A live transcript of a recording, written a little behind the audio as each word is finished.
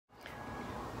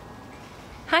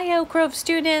Hi Oak Grove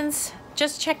students,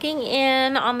 just checking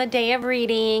in on the day of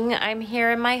reading. I'm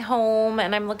here in my home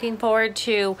and I'm looking forward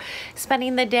to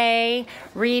spending the day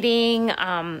reading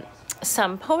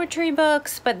some poetry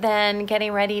books, but then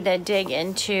getting ready to dig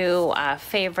into a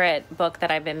favorite book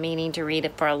that I've been meaning to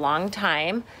read for a long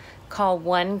time called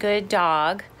One Good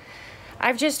Dog.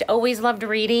 I've just always loved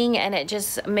reading, and it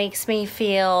just makes me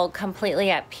feel completely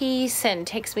at peace and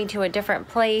takes me to a different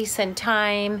place and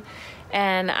time.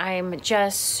 And I'm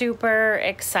just super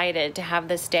excited to have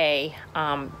this day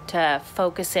to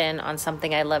focus in on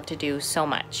something I love to do so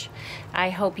much. I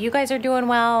hope you guys are doing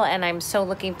well, and I'm so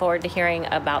looking forward to hearing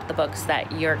about the books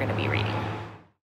that you're going to be reading.